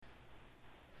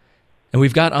And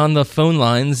we've got on the phone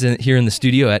lines here in the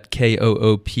studio at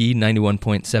KOOP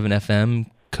 91.7 FM,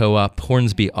 Co-op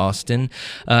Hornsby, Austin.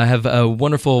 Have a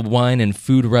wonderful wine and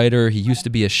food writer. He used to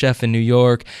be a chef in New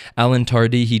York, Alan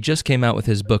Tardi. He just came out with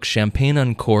his book, Champagne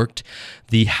Uncorked,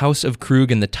 The House of Krug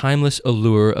and the Timeless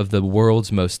Allure of the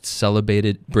World's Most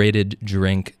Celebrated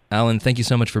Drink. Alan, thank you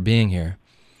so much for being here.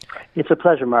 It's a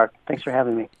pleasure, Mark. Thanks for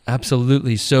having me.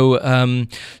 Absolutely. So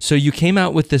so you came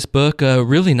out with this book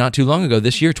really not too long ago,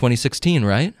 this year, 2016,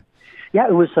 right? Yeah,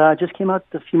 it was just came out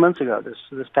a few months ago,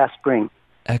 this past spring.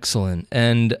 Excellent.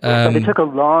 And but it took a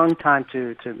long time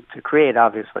to create,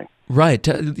 obviously. Right.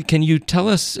 Can you tell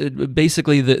us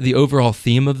basically the overall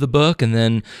theme of the book and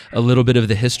then a little bit of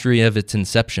the history of its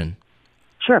inception?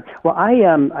 Sure. Well,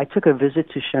 I took a visit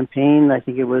to Champagne, I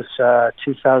think it was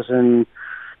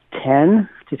 2010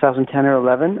 or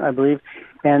 11, I believe.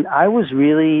 And I was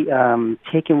really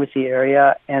taken with the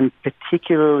area and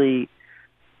particularly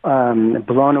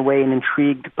blown away and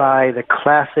intrigued by the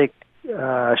classic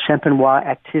champenois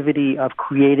activity of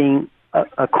creating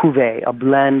a cuvee, a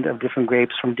blend of different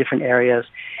grapes from different areas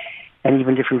and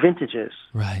even different vintages.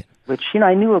 Right. Which,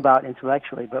 I knew about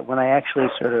intellectually, but when I actually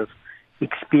sort of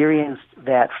experienced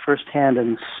that firsthand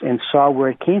and saw where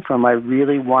it came from, I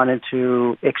really wanted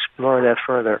to explore that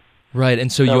further. Right,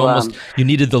 and so you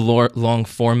needed the long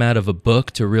format of a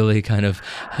book to really kind of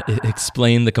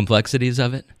explain the complexities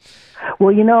of it.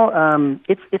 Well,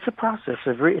 it's a process.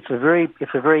 It's a very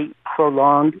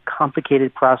prolonged,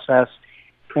 complicated process,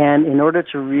 and in order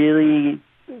to really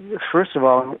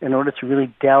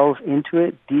delve into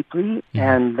it deeply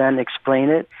and then explain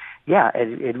it,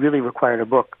 it really required a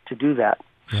book to do that.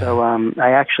 Yeah. So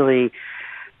I actually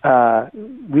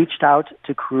reached out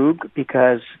to Krug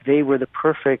because they were the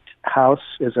perfect house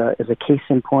as a case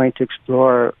in point to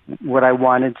explore what I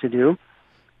wanted to do.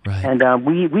 Right. And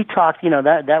we talked,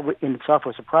 that in itself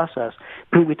was a process.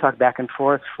 We talked back and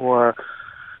forth for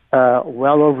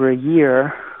well over a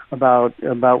year about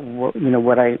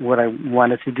what I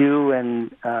wanted to do,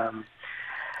 and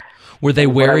were they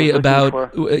wary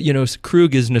about,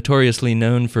 Krug is notoriously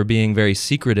known for being very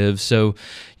secretive, so,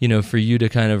 for you to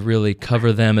kind of really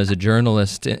cover them as a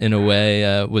journalist in a way,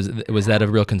 was that a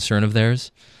real concern of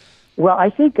theirs? Well, I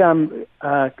think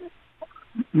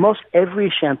most every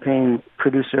champagne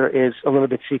producer is a little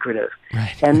bit secretive.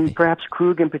 Right. And perhaps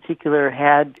Krug in particular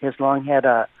has long had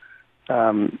a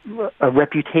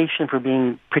reputation for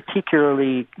being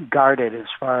particularly guarded as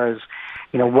far as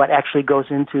what actually goes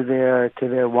into their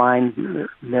wine,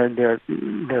 their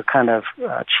kind of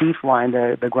chief wine,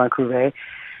 the Grand Cuvee.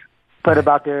 But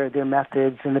about their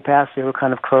methods in the past, they were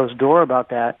kind of closed door about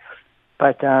that.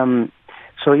 But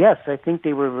so yes, I think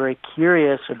they were very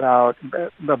curious about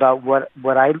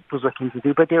what I was looking to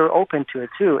do, but they were open to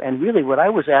it too. And really, what I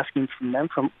was asking from them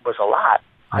was a lot.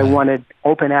 Right. I wanted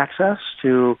open access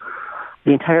to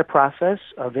the entire process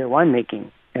of their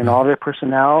winemaking and all their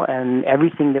personnel and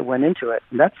everything that went into it.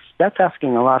 That's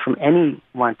asking a lot from any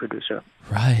wine producer.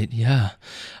 Right, yeah.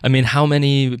 I mean, how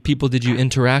many people did you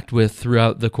interact with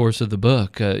throughout the course of the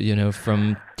book,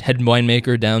 from head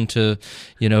winemaker down to,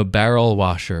 barrel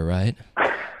washer, right?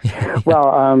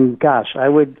 Well, gosh, I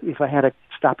would, if I had to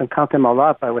stop and count them all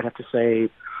up, I would have to say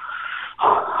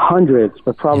hundreds,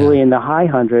 but probably in the high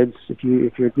hundreds if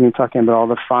you're talking about all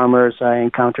the farmers I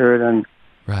encountered and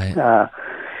right.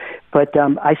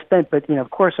 Of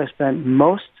course I spent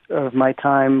most of my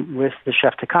time with the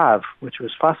chef de cave, which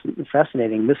was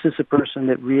fascinating. This is a person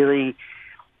that really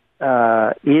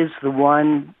is the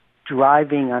one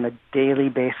driving on a daily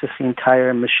basis the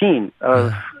entire machine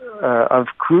of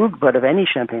Krug, but of any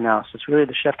champagne house. It's really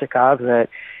the chef de cave that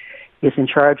is in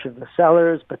charge of the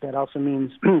cellars, but that also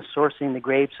means sourcing the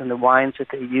grapes and the wines that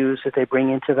they use, that they bring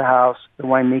into the house, the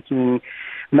winemaking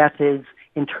methods,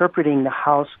 interpreting the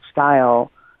house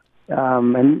style.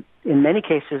 And in many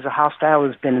cases, the house style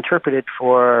has been interpreted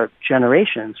for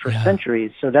generations, for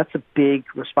centuries. So that's a big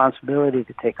responsibility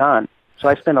to take on. So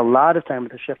I spent a lot of time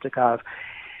with the chef de cave,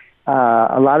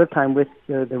 a lot of time with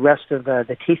the rest of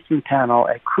the tasting panel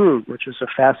at Krug, which was a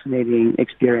fascinating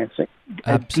experience.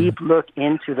 A deep look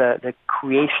into the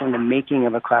creation, the making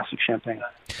of a classic champagne.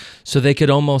 So they could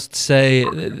almost say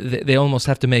they almost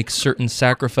have to make certain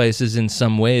sacrifices in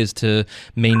some ways to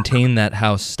maintain that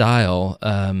house style.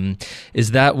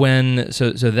 Is that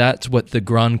so that's what the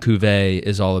Grand Cuvée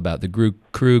is all about. The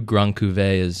Krug Grand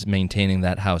Cuvée is maintaining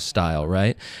that house style,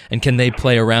 right? And can they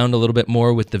play around a little bit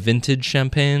more with the vintage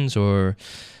champagnes, or?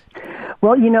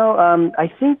 Well, I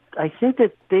think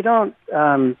that they don't.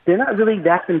 They're not really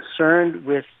that concerned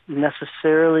with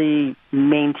necessarily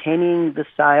maintaining the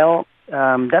style.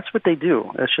 That's what they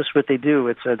do. That's just what they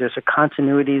do. There's a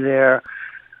continuity there.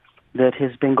 that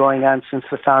has been going on since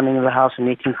the founding of the house in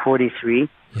 1843.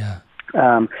 Yeah.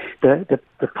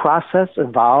 The process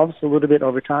evolves a little bit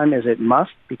over time, as it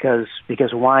must, because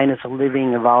wine is a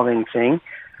living, evolving thing.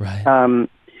 Right.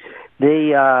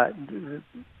 The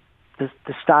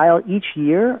style each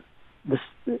year,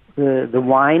 the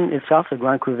wine itself, the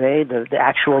Grand Cuvee, the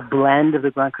actual blend of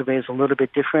the Grand Cuvee is a little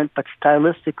bit different, but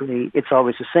stylistically it's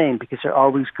always the same because they're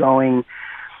always going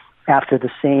after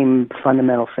the same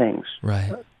fundamental things.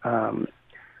 Right.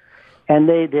 And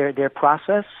their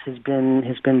process has been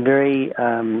very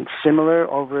similar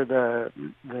over the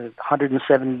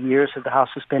 170 years that the house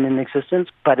has been in existence,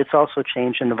 but it's also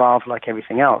changed and evolved like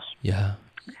everything else. Yeah.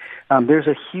 There's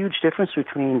a huge difference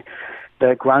between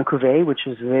the Grand Cuvée, which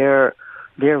is their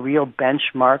real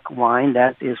benchmark wine.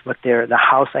 That is what the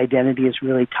house identity is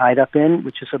really tied up in,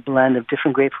 which is a blend of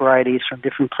different grape varieties from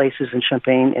different places in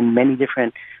Champagne and many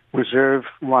different reserve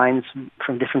wines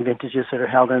from different vintages that are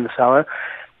held in the cellar.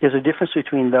 There's a difference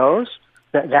between those,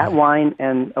 that wine,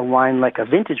 and a wine like a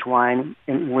vintage wine,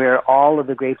 where all of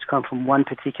the grapes come from one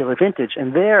particular vintage.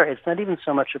 And there, it's not even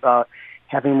so much about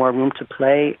having more room to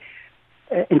play.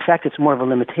 In fact, it's more of a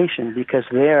limitation because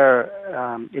there,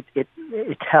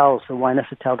 the wine has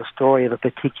to tell the story of a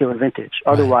particular vintage.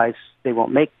 Otherwise, they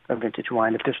won't make a vintage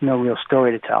wine if there's no real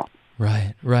story to tell.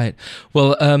 Right, right.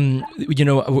 Well,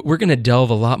 we're going to delve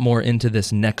a lot more into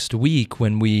this next week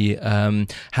when we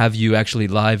have you actually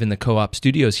live in the Co-op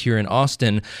studios here in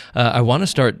Austin. I want to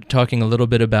start talking a little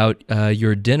bit about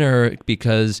your dinner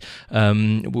because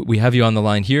we have you on the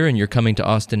line here, and you're coming to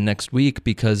Austin next week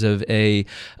because of a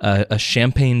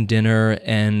champagne dinner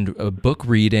and a book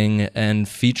reading and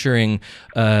featuring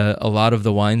a lot of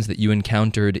the wines that you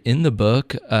encountered in the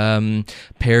book,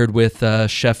 paired with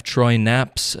Chef Troy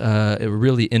Knapp's a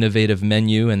really innovative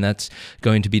menu, and that's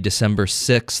going to be December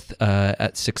 6th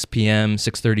at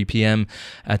 6:30 p.m.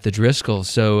 at the Driskill.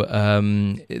 So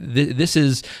this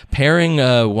is pairing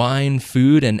wine,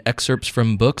 food, and excerpts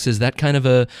from books. Is that kind of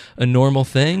a normal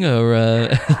thing? Or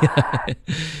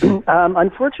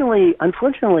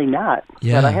Unfortunately not.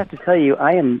 Yeah. But I have to tell you,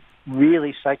 I am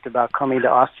really psyched about coming to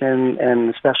Austin, and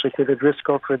especially to the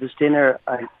Driskill for this dinner.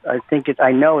 I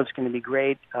know it's going to be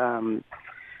great.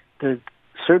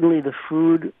 Certainly the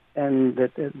food and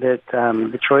that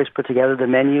the Troy's put together, the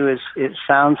menu it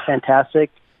sounds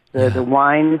fantastic. The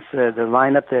wines, the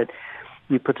lineup that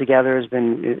you put together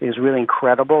is really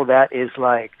incredible. That is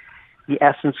like the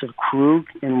essence of Krug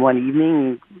in one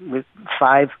evening with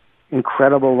 5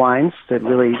 incredible wines that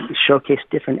really showcase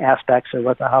different aspects of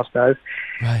what the house does.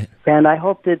 Right. And I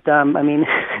hope that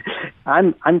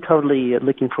I'm totally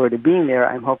looking forward to being there.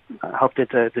 I hope that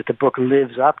the book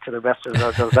lives up to the rest of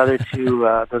those other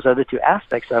two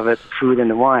aspects of it, food and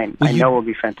the wine. Well, I know will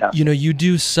be fantastic. You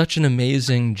do such an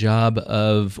amazing job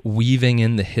of weaving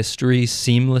in the history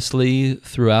seamlessly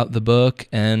throughout the book,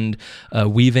 and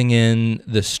weaving in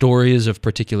the stories of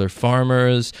particular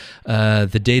farmers,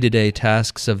 the day-to-day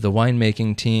tasks of the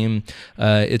winemaking team.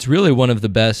 It's really one of the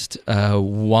best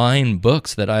wine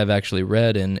books that I've actually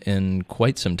read in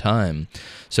quite some time.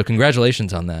 So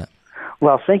congratulations on that.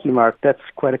 Well, thank you, Mark. That's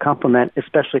quite a compliment,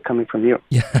 especially coming from you.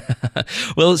 Yeah.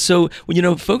 Well, so,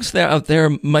 folks out there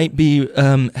might be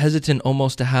hesitant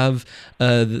almost to have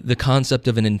the concept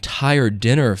of an entire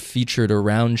dinner featured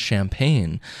around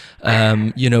champagne.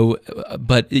 But,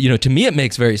 to me it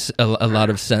makes a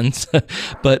lot of sense,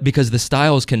 but because the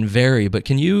styles can vary. But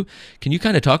can you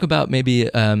kind of talk about maybe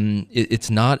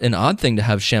it's not an odd thing to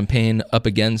have champagne up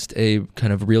against a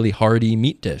kind of really hearty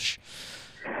meat dish?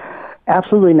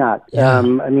 Absolutely not. Yeah.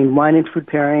 Wine and food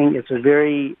pairing is a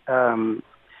very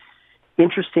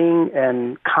interesting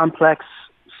and complex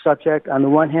subject on the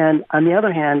one hand. On the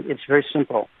other hand, it's very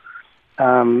simple.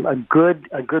 A good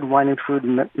wine and food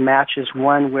match is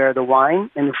one where the wine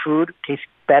and the food taste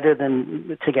better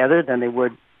together than they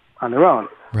would on their own.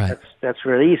 Right. That's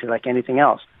really easy, like anything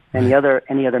else. Any other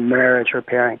marriage or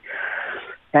pairing.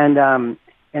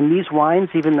 And these wines,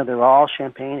 even though they're all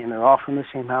champagne and they're all from the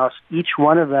same house, each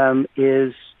one of them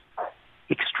is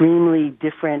extremely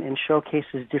different and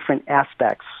showcases different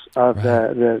aspects of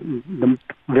the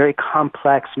very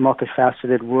complex,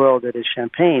 multifaceted world that is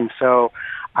champagne. So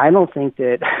I don't think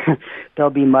that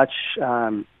there'll be much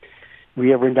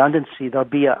real redundancy. There'll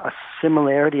be a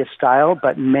similarity of style,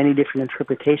 but many different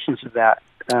interpretations of that.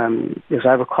 As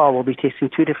I recall, we'll be tasting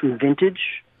 2 different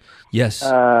vintage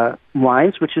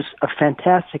wines, which is a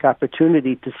fantastic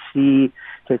opportunity to see,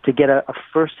 to get a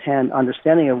first-hand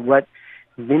understanding of what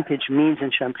vintage means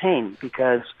in champagne,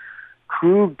 because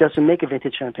Krug doesn't make a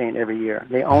vintage champagne every year.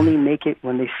 They only make it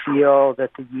when they feel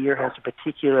that the year has a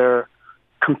particular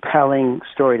compelling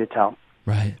story to tell.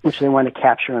 Right. which they want to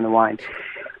capture in the wine.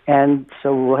 And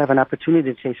so we'll have an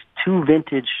opportunity to taste two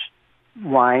vintage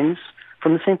wines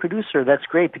from the same producer. That's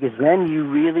great, because then you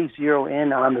really zero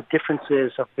in on the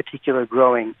differences of particular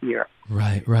growing year.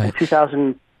 Right. In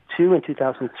 2002 and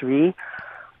 2003,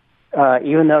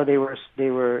 even though they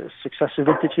were successive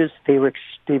vintages, they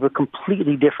were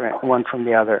completely different one from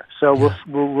the other. So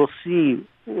we'll see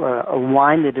a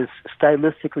wine that is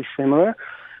stylistically similar,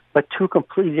 but two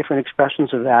completely different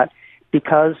expressions of that,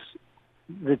 because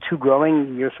the two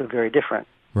growing years are very different.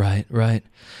 Right.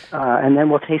 And then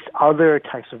we'll taste other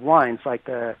types of wines, like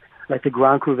the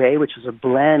Grand Cuvee, which is a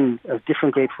blend of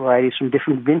different grape varieties from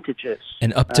different vintages.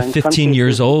 And up to 15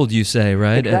 years old, you say,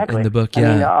 right? Exactly. In the book, I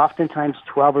mean, oftentimes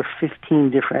 12 or 15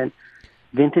 different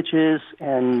vintages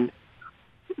and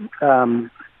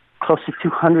close to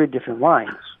 200 different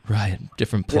wines. Right,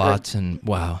 different plots and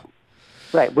wow.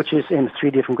 Right, which is in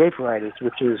 3 different grape varieties,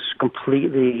 which is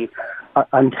completely,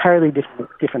 entirely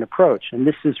different approach. And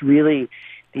this is really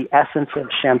the essence of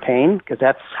Champagne, because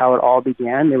that's how it all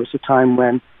began. There was a time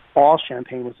when all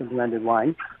Champagne was a blended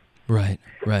wine. Right.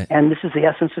 And this is the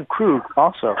essence of Krug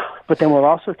also. But then we'll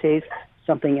also taste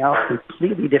something else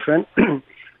completely different,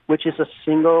 which is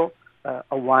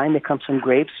a wine that comes from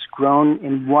grapes grown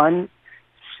in one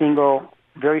single,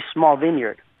 very small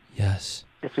vineyard. Yes.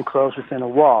 It's enclosed within a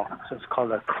wall, so it's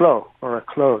called a clos or a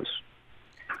close.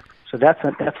 So that's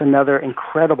another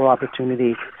incredible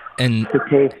opportunity to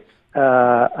taste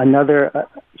another.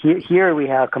 Here we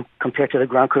have compared to the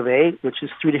Grand Cuvée, which is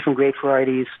 3 different grape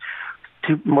varieties,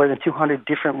 more than 200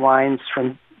 different wines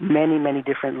from many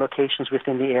different locations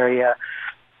within the area,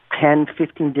 10,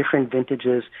 15 different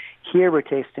vintages. Here we're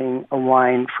tasting a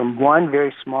wine from one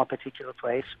very small particular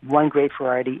place, one grape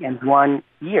variety, and one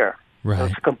year. Right. So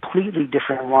it's a completely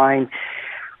different wine.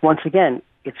 Once again,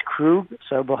 it's Krug,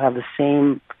 so we'll have the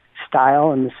same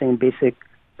style and the same basic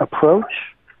approach,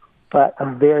 but a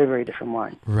very, very different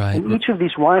wine. Right. And each of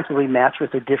these wines will be matched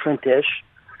with a different dish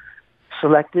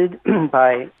selected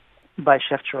by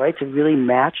Chef Troy to really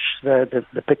match the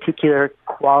particular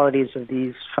qualities of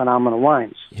these phenomenal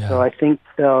wines. Yeah. So I think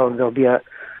there'll be a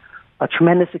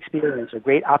tremendous experience, a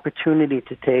great opportunity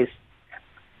to taste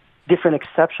different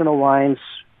exceptional wines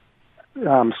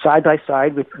side by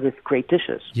side with great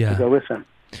dishes to go with them.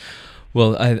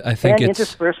 Well, I think and it's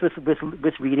interspersed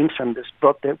with readings from this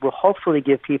book that will hopefully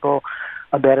give people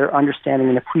a better understanding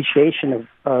and appreciation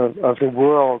of the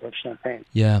world of Champagne.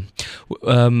 Yeah.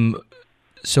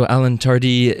 So Alan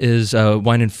Tardi is a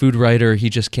wine and food writer. He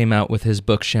just came out with his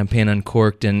book Champagne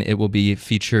Uncorked, and it will be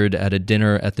featured at a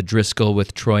dinner at the Driskill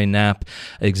with Troy Knapp,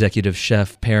 executive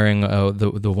chef, pairing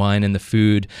the wine and the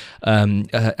food.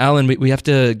 Alan, we have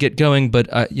to get going, but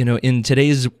in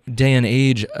today's day and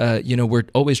age, we're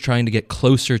always trying to get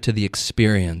closer to the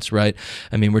experience, right?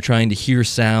 I mean, we're trying to hear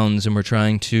sounds, and we're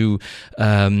trying to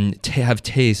have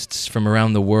tastes from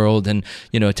around the world, and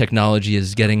technology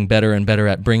is getting better and better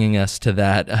at bringing us to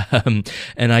that.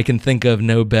 And I can think of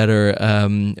no better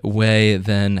way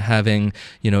than having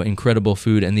incredible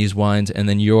food and these wines, and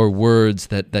then your words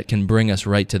that can bring us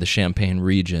right to the Champagne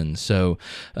region. So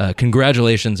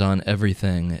congratulations on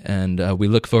everything, and we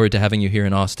look forward to having you here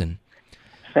in Austin.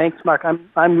 Thanks, Mark.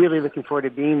 I'm really looking forward to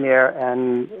being there,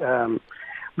 and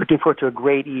looking forward to a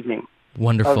great evening.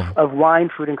 Wonderful. Of wine,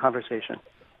 food, and conversation.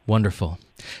 Wonderful.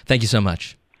 Thank you so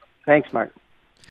much. Thanks, Mark.